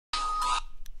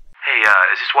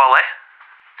Is this Wale?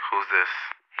 Who's this?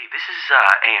 Hey, this is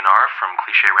A&R from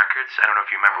Cliche Records. I don't know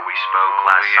if you remember we spoke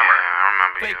last summer. Yeah, I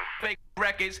remember you. Fake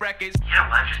records. Yeah,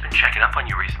 well, I've just been checking up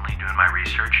on you recently, doing my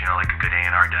research, like a good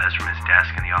A&R does from his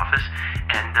desk in the office.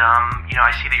 And,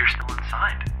 I see that you're still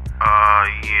unsigned.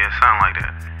 Yeah, something like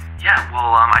that. Yeah,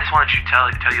 well, I just wanted to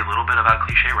tell you a little bit about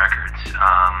Cliche Records.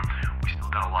 We still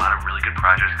got a lot of really good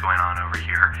projects going on over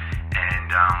here,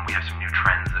 and we have some new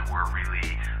trends that we're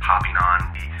really hopping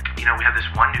on. We have this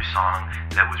one new song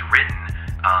that was written,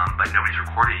 but nobody's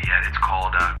recorded it yet. It's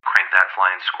called Crank That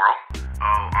Flying Squirrel.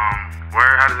 Oh,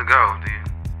 how does it go?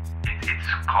 It's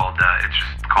just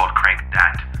called Crank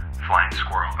That Flying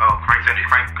Squirrel. Oh, crank that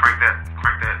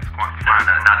squirrel.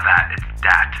 Not that, it's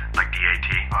dat, like D-A-T.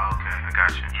 Oh, okay, I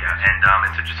got you. Yeah, and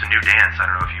it's just a new dance. I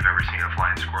don't know if you've ever seen a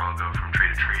flying squirrel go from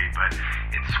tree to tree, but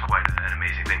it's quite an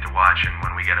amazing thing to watch. And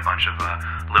when we get a bunch of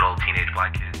little teenage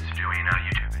black kids doing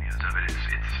YouTube videos of it,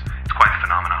 it's quite a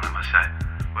phenomenon, I must say.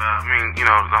 Well, I mean,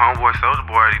 the homeboy Soulja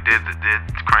Boy already did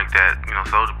Crank That,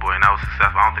 Soulja Boy, and that was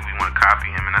successful. I don't think we want to copy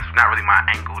him, and that's not really my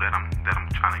angle that I'm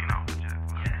trying to, project.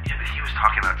 Yeah, but he was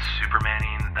talking about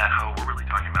Supermaning that hoe. We're really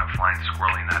talking about flying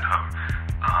squirreling that hoe.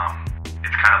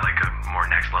 It's kind of like a more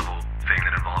next level thing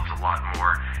that involves a lot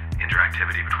more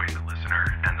interactivity between the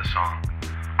listener and the song.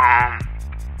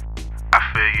 I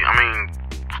feel you. I mean,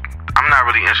 I'm not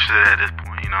really interested at this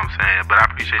point, you know what I'm saying? But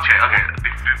I appreciate you. Okay.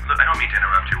 I don't mean to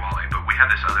interrupt you, Wale, but we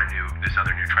have this other new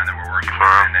trend that we're working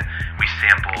with, and then we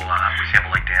sample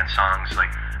like dance songs. Like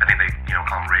I think they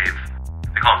call them rave.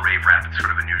 They call it rave rap. It's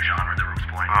sort of a new genre that we're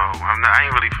exploring. Oh, I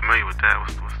ain't really familiar with that.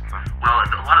 What's well,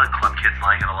 a lot of the club kids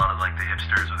like it. A lot of like the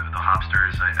hipsters or the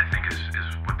hopsters, I think is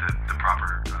what the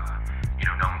proper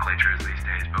nomenclature is these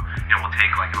days. But we'll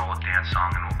take like an old dance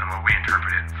song and we'll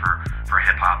reinterpret it for a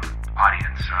hip hop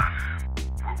audience.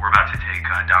 We're about to take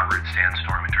Darude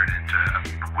Sandstorm and turn it into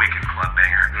a wicked club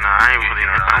banger. No, I'm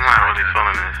not really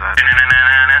feeling this.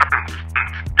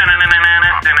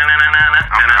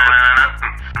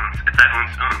 It's that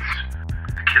Untz Untz.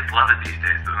 The kids love it these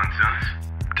days, the Untz Untz.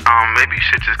 Maybe you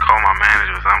should just call my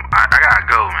managers. I got